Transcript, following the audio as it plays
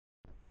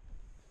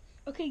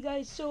Okay,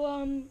 guys.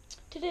 So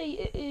today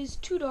it is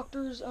two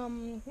doctors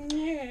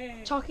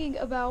talking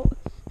about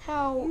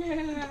how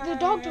the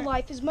doctor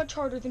life is much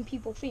harder than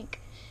people think,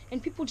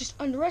 and people just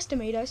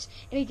underestimate us,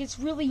 and it gets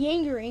really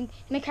angering,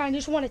 and I kind of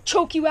just want to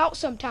choke you out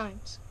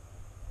sometimes.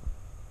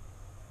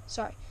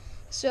 Sorry.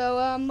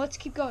 So let's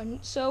keep going.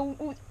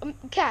 So,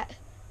 Kat,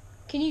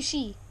 can you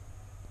see?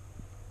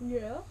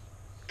 Yeah.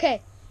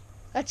 Okay,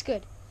 that's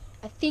good.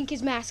 I think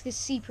his mask is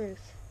see-proof.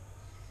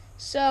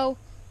 So,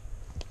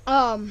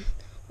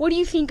 what do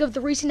you think of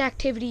the recent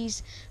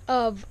activities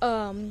of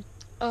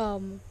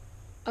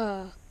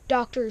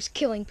doctors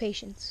killing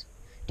patients?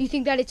 Do you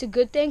think that it's a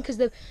good thing? Because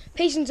the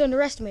patients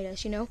underestimate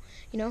us, you know?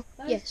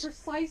 That Yes. is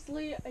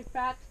precisely a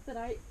fact that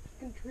I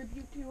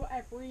contribute to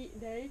every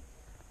day.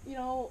 You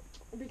know,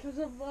 because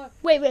of the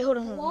Wait, hold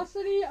on.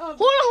 velocity of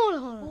Hold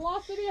on.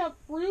 velocity of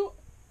fruit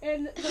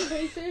and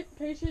the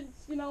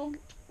patients, you know,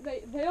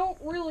 they don't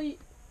really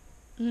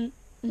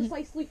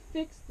precisely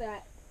fix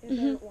that in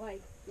their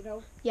life, you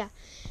know. Yeah.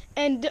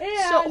 And so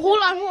And hold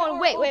on.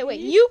 Wait. obese.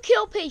 You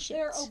kill patients.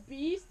 They're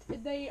obese.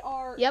 They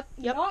are Yep.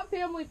 not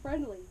family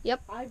friendly.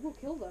 Yep. I will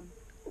kill them.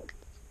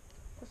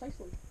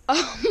 Precisely.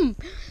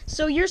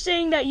 So you're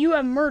saying that you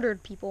have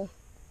murdered people,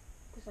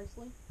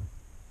 Precisely.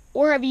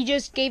 or have you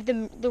just gave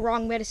them the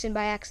wrong medicine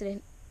by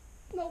accident?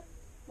 Nope.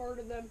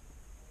 Murder them.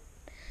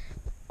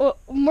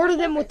 Murder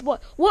them with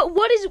what?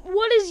 What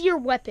is your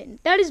weapon?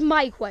 That is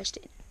my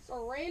question.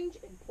 Syringe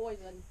and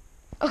poison.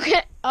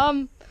 Okay.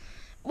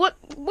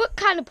 What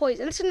kind of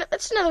poison?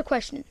 That's another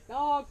question.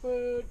 Dog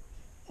food.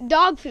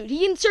 Dog food.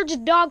 He inserts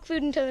dog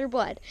food into their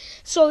blood.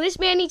 So this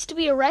man needs to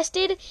be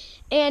arrested,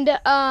 and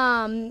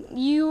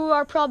you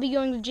are probably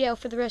going to jail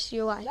for the rest of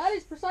your life. That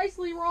is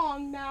precisely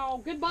wrong.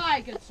 Now,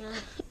 goodbye, good sir.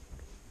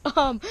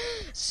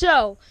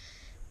 So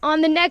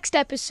on the next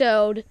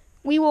episode,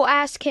 we will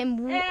ask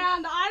him.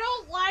 And I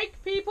don't like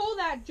people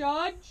that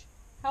judge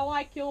how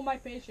I kill my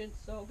patients.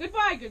 So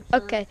goodbye, good sir.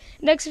 Okay.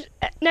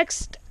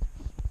 Next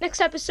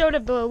episode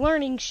of the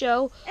Learning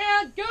Show.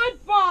 And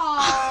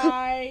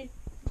goodbye,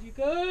 you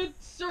good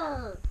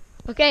sir.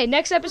 Okay,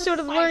 next episode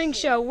of the Learning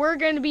Show, we're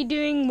going to be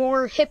doing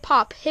more hip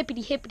hop,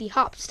 hippity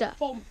hop stuff.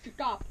 Boom,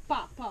 pop,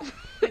 pop,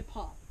 hip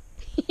hop.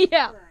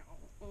 Yeah.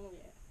 Oh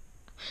yeah.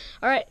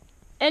 All right.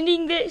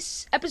 Ending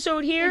this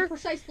episode here. In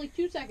precisely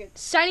 2 seconds.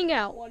 Signing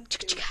out. 1,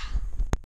 2.